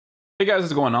Hey guys,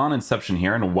 what's going on? Inception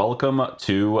here, and welcome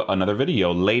to another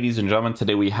video. Ladies and gentlemen,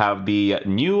 today we have the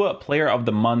new Player of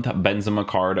the Month Benzema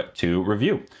card to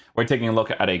review. We're taking a look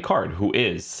at a card who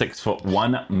is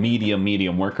 6'1",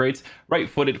 medium work rates,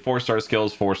 right-footed, 4-star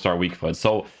skills, 4-star weak foot.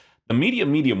 So the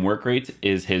medium work rate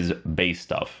is his base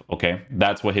stuff, okay?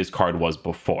 That's what his card was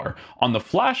before. On the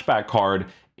flashback card,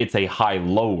 it's a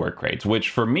high-low work rate,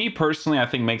 which for me personally, I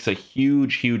think makes a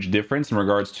huge difference in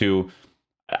regards to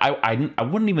I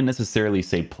wouldn't even necessarily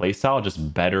say playstyle,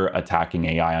 just better attacking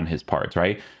AI on his parts,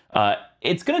 right?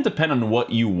 It's going to depend on what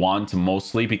you want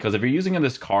mostly, because if you're using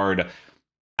this card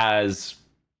as,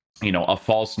 you know, a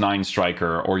false 9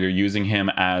 striker, or you're using him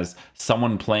as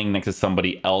someone playing next to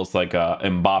somebody else, like a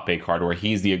Mbappe card, where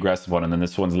he's the aggressive one and then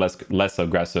this one's less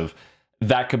aggressive,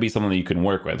 that could be something that you can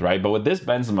work with, right? But with this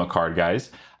Benzema card,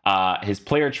 guys, his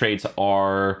player traits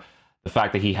are the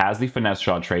fact that he has the finesse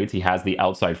shot traits, he has the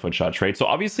outside foot shot trait. So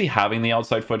obviously having the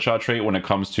outside foot shot trait when it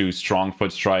comes to strong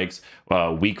foot strikes,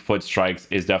 weak foot strikes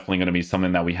is definitely going to be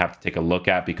something that we have to take a look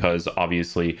at, because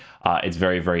obviously it's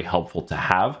very helpful to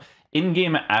have.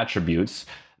 In-game attributes,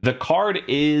 the card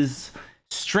is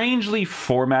strangely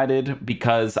formatted,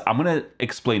 because I'm going to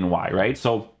explain why, right?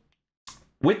 So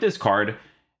with this card,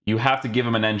 you have to give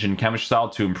him an engine chemistry style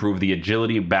to improve the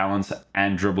agility, balance,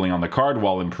 and dribbling on the card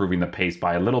while improving the pace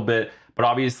by a little bit. But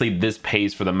obviously this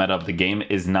pace for the meta of the game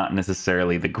is not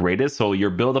necessarily the greatest, so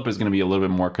your buildup is going to be a little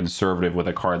bit more conservative with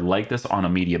a card like this on a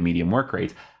medium work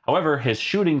rate. However, his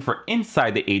shooting for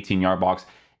inside the 18-yard box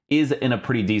is in a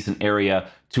pretty decent area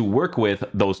to work with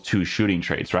those two shooting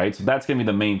traits, right? So that's going to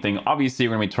be the main thing. Obviously,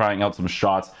 you're going to be trying out some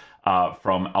shots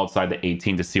from outside the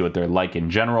 18 to see what they're like in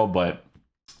general, but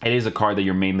it is a card that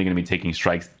you're mainly going to be taking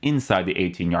strikes inside the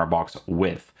 18-yard box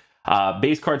with.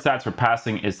 Base card stats for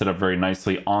passing is set up very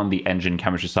nicely on the engine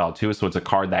chemistry style too, so it's a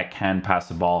card that can pass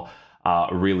the ball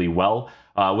really well.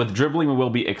 With dribbling, we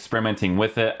will be experimenting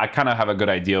with it. I kind of have a good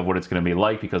idea of what it's going to be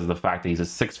like because of the fact that he's a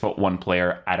 6'1"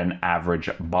 player at an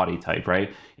average body type,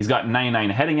 right? He's got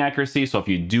 99 heading accuracy, so if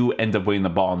you do end up winning the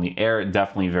ball in the air,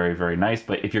 definitely very nice.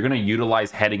 But if you're going to utilize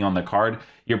heading on the card,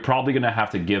 you're probably going to have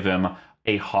to give him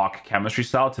a hawk chemistry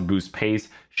style to boost pace,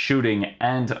 shooting,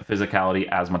 and physicality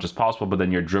as much as possible, but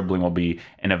then your dribbling will be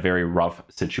in a very rough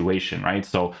situation, right?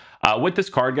 So with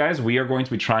this card, guys, we are going to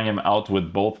be trying him out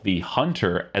with both the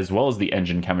hunter as well as the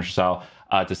engine chemistry style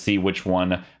to see which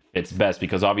one fits best,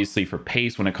 because obviously for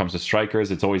pace, when it comes to strikers,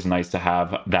 it's always nice to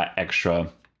have that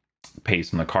extra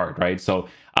pace on the card, right? So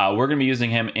we're going to be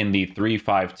using him in the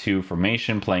 3-5-2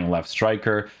 formation, playing left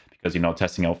striker, because, you know,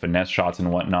 testing out finesse shots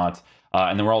and whatnot.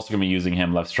 And then we're also going to be using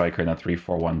him left striker in the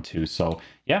 3-4-1-2. So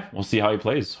yeah, we'll see how he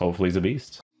plays. Hopefully he's a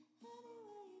beast.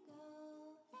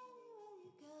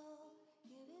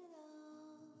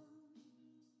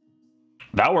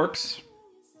 That works.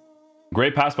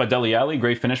 Great pass by Dele Alli.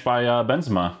 Great finish by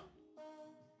Benzema.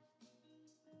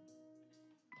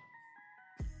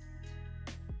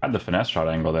 Had the finesse shot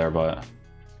angle there, but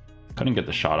couldn't get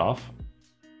the shot off.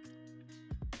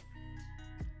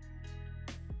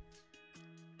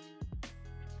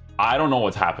 I don't know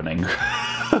what's happening.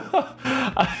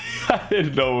 I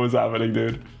didn't know what was happening,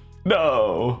 dude.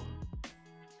 No.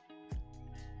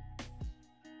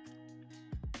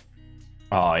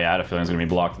 Oh, yeah, I had a feeling it's going to be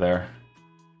blocked there.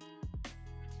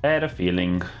 I had a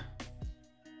feeling.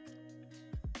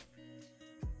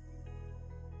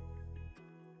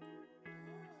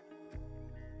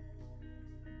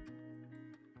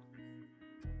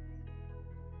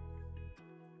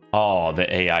 Oh,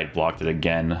 the AI blocked it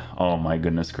again. Oh my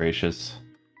goodness gracious.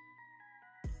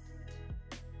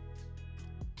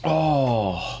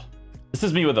 Oh, this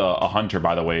is me with a hunter,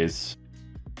 by the ways.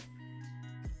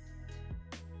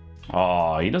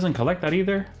 Oh, he doesn't collect that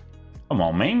either. Come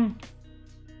on, man.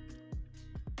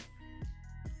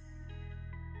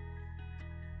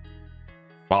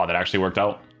 Wow, that actually worked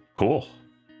out. Cool.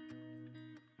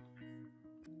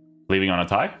 Leaving on a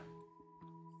tie.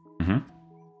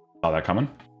 Saw that coming.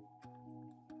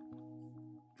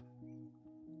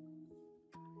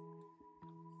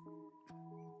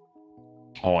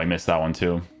 Oh, I missed that one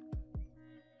too.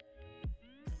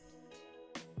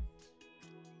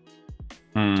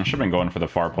 Should have been going for the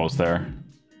far post there.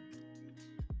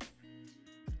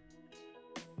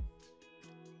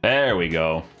 There we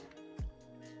go.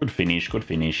 Good finish, good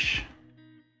finish.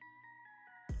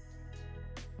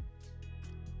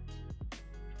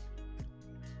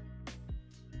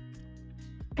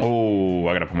 Oh,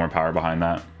 I gotta put more power behind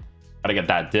that. Gotta get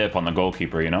that dip on the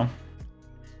goalkeeper, you know?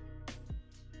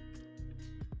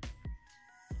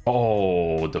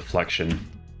 Oh, deflection.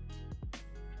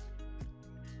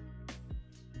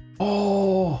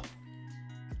 Oh.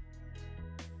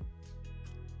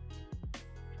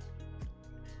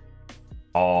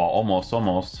 Oh, almost,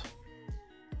 almost.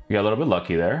 We got a little bit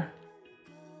lucky there.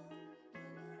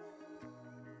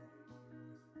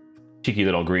 Cheeky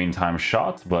little green time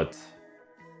shot, but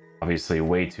obviously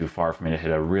way too far for me to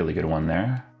hit a really good one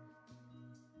there.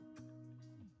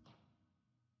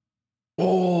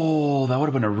 Oh, that would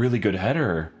have been a really good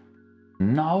header.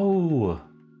 No.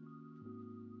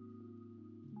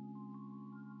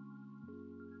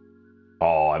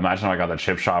 Oh, imagine if I got the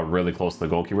chip shot really close to the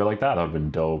goalkeeper like that. That would have been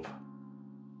dope.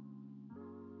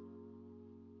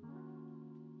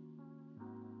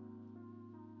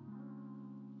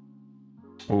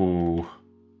 Ooh.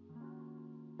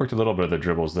 Worked a little bit of the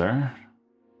dribbles there.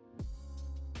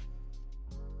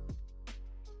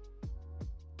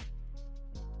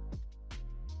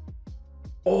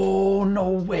 Oh, no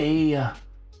way.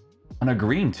 On a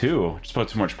green, too. Just put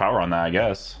too much power on that, I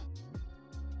guess.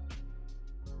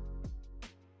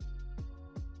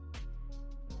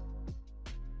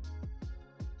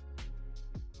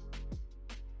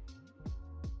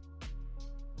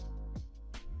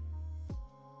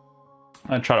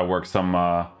 I try to work some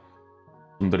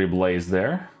dribbles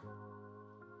there.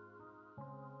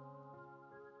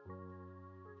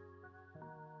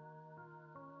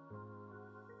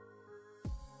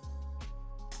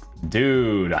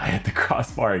 Dude, I hit the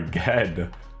crossbar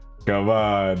again. Come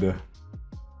on.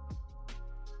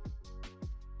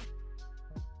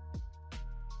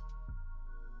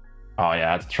 Oh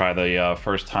yeah, let's try the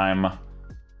first time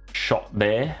shot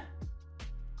there.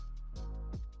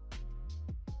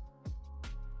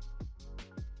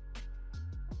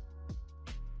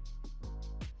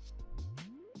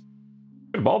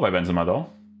 Good ball by Benzema though.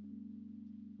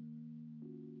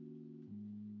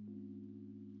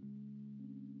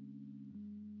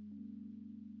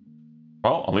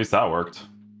 Well, at least that worked.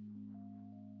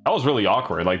 That was really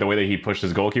awkward, like the way that he pushed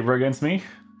his goalkeeper against me.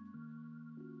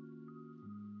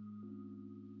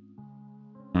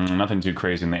 Nothing too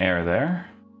crazy in the air there.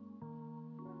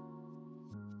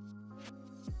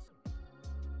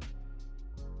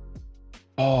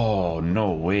 Oh,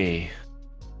 no way.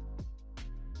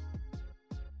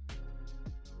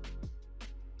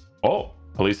 Oh,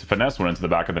 police finesse went into the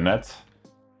back of the net.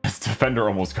 This defender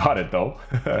almost got it though.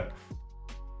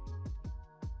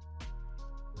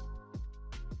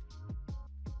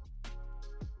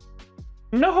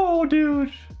 No,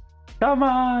 dude. Come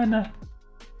on.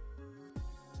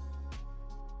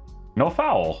 No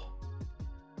foul.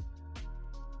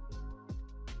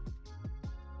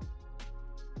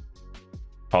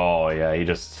 Oh yeah, he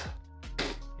just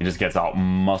gets out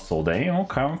muscled, eh?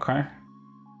 Okay, okay.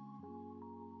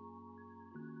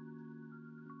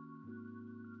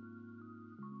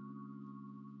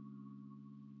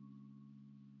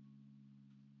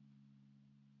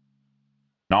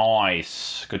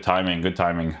 Nice. Good timing, good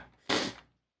timing.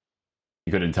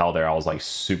 You couldn't tell there, I was like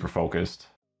super focused.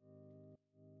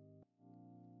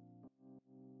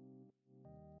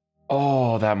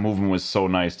 Oh, that movement was so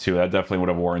nice too. That definitely would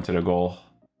have warranted a goal.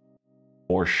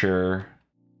 For sure.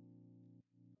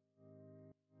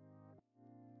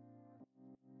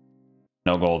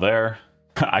 No goal there.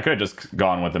 I could have just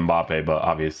gone with Mbappe, but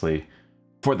obviously,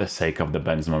 for the sake of the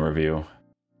Benzema review.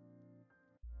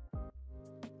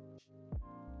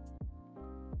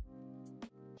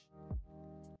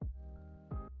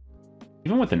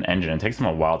 Even with an engine, it takes him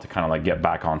a while to kind of like get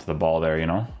back onto the ball there, you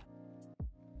know?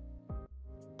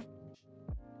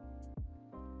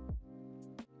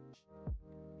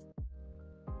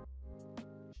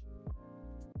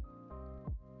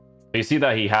 You see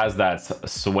that he has that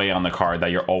sway on the card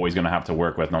that you're always going to have to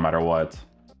work with no matter what.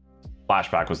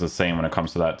 Flashback was the same when it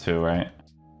comes to that too, right?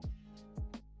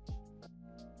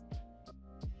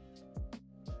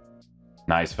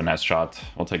 Nice finesse shot.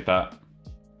 We'll take that.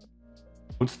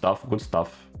 Good stuff, good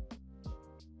stuff.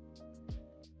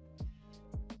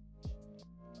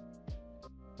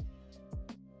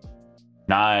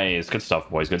 Nice, good stuff,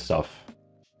 boys, good stuff.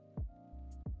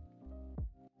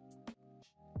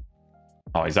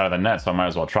 Oh, he's out of the net, so I might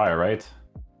as well try it, right?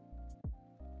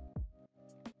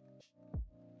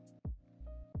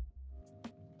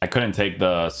 I couldn't take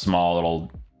the small little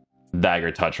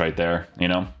dagger touch right there, you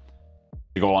know?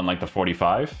 You go on like the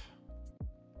 45.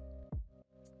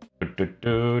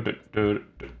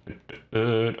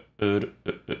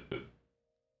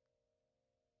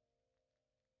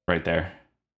 Right there.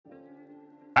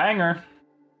 Banger!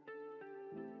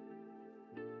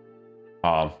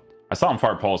 I saw him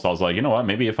far post. I was like, you know what?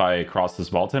 Maybe if I cross this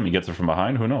ball to him, he gets it from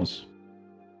behind. Who knows?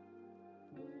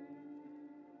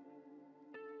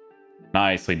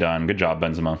 Nicely done. Good job,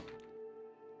 Benzema.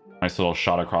 Nice little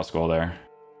shot across goal there.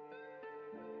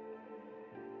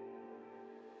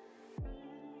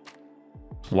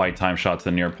 White time shot to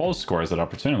the near post, scores that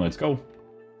opportunity. Let's go.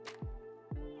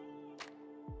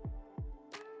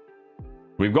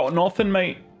 We've got nothing,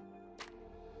 mate.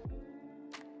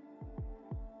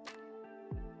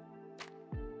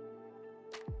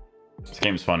 This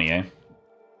game's funny, eh?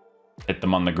 Hit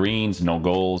them on the greens, no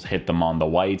goals. Hit them on the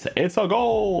whites. It's a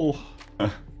goal!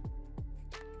 Good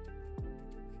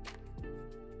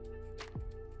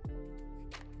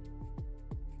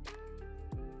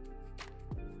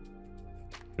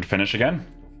finish again.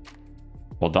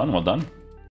 Well done, well done.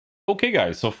 Okay,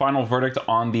 guys, so final verdict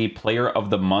on the player of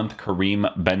the month, Karim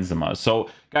Benzema. So,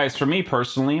 guys, for me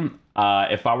personally,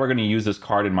 if I were going to use this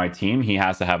card in my team, he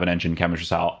has to have an engine chemistry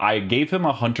style. I gave him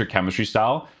a hunter chemistry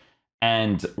style,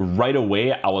 and right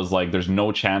away, I was like, there's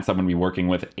no chance I'm going to be working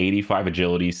with 85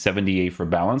 agility, 78 for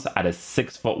balance at a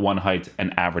 6'1" height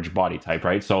and average body type,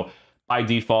 right? So, by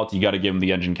default, you got to give him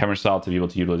the engine chemistry style to be able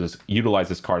to utilize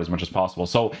this card as much as possible.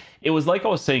 So, it was like I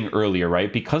was saying earlier,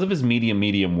 right? Because of his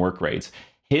medium work rates,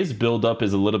 his buildup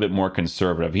is a little bit more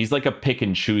conservative. He's like a pick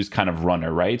and choose kind of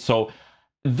runner, right? So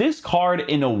this card,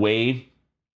 in a way,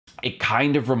 it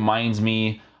kind of reminds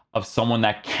me of someone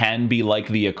that can be like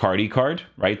the Icardi card,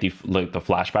 right? The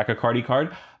flashback Icardi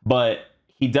card, but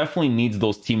he definitely needs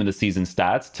those team of the season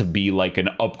stats to be like an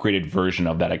upgraded version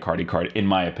of that Icardi card, in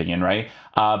my opinion, right?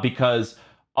 Because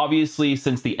obviously,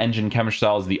 since the engine chemistry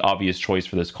style is the obvious choice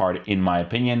for this card, in my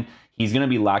opinion, he's going to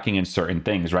be lacking in certain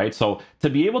things, right? So to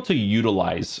be able to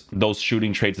utilize those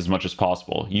shooting traits as much as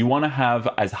possible, you want to have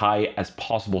as high as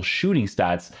possible shooting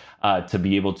stats to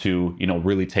be able to, you know,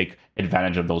 really take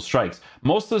advantage of those strikes.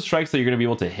 Most of the strikes that you're going to be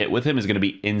able to hit with him is going to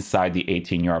be inside the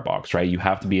 18-yard box, right? You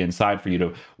have to be inside for you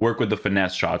to work with the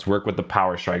finesse shots, work with the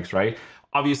power strikes, right?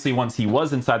 Obviously, once he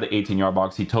was inside the 18-yard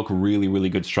box, he took really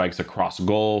good strikes across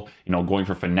goal, you know, going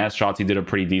for finesse shots. He did a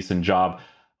pretty decent job.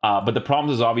 But the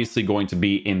problem is obviously going to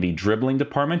be in the dribbling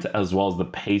department as well as the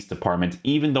pace department,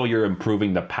 even though you're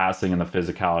improving the passing and the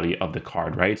physicality of the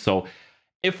card, right? So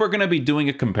if we're going to be doing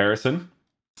a comparison,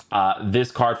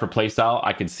 this card for playstyle,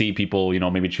 I could see people, you know,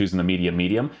 maybe choosing the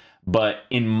medium. But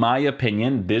in my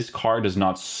opinion, this card does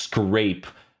not scrape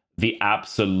the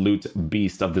absolute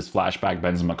beast of this flashback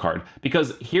Benzema card.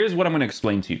 Because here's what I'm going to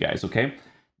explain to you guys, okay?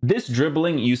 This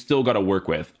dribbling, you still got to work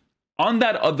with. On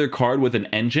that other card with an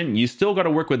engine, you still got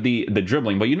to work with the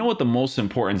dribbling. But you know what the most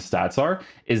important stats are?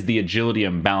 Is the agility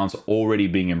and balance already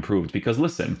being improved. Because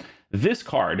listen, this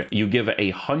card you give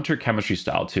a hunter chemistry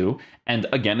style to. And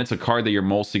again, it's a card that you're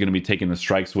mostly going to be taking the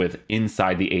strikes with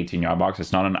inside the 18-yard box.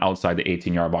 It's not an outside the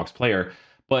 18-yard box player.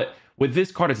 But with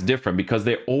this card, it's different because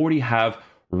they already have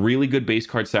really good base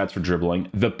card stats for dribbling.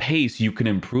 The pace, you can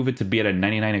improve it to be at a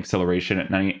 99 acceleration,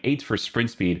 at 98 for sprint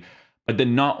speed. But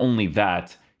then not only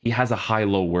that, he has a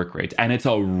high-low work rate, and it's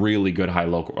a really good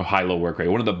high-low work rate.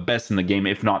 One of the best in the game,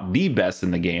 if not the best in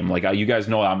the game. Like, you guys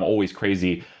know I'm always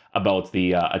crazy about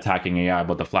the attacking AI,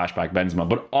 about the flashback Benzema.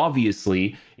 But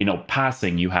obviously, you know,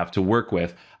 passing you have to work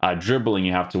with, dribbling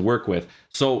you have to work with.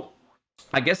 So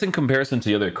I guess in comparison to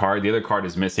the other card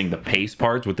is missing the pace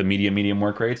parts with the medium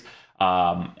work rates.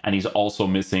 And he's also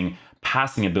missing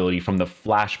passing ability from the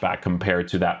flashback compared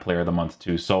to that player of the month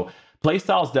too. So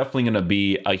playstyle is definitely going to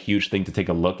be a huge thing to take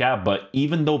a look at, but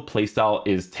even though playstyle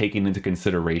is taken into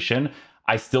consideration,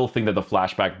 I still think that the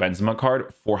flashback Benzema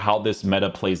card, for how this meta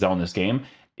plays out in this game,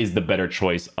 is the better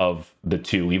choice of the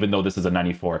two, even though this is a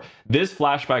 94. This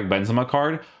flashback Benzema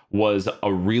card was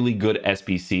a really good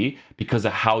SBC because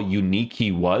of how unique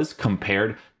he was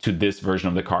compared to this version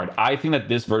of the card. I think that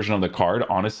this version of the card,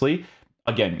 honestly,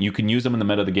 again, you can use him in the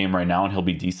meta of the game right now and he'll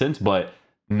be decent, but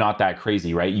not that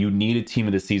crazy, right? You need a team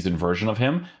of the season version of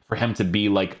him for him to be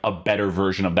like a better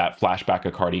version of that flashback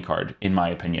Icardi card, in my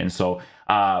opinion. So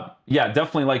yeah,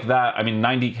 definitely like that. I mean,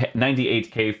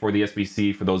 98k for the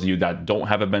SBC. For those of you that don't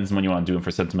have a Benzema, you want to do him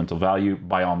for sentimental value,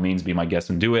 by all means, be my guest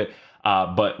and do it.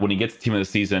 But when he gets team of the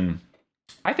season,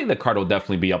 I think the card will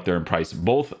definitely be up there in price.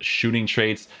 Both shooting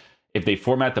traits, if they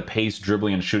format the pace,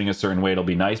 dribbling, and shooting a certain way, it'll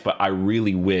be nice. But I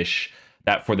really wish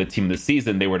that for the team of the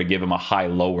season, they were to give him a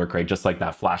high-low work rate, just like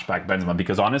that flashback Benzema.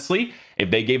 Because honestly,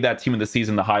 if they gave that team of the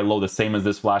season the high-low the same as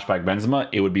this flashback Benzema,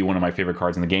 it would be one of my favorite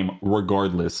cards in the game,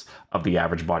 regardless of the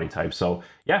average body type. So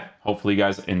yeah, hopefully you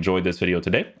guys enjoyed this video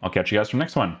today. I'll catch you guys from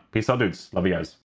next one. Peace out, dudes. Love you guys.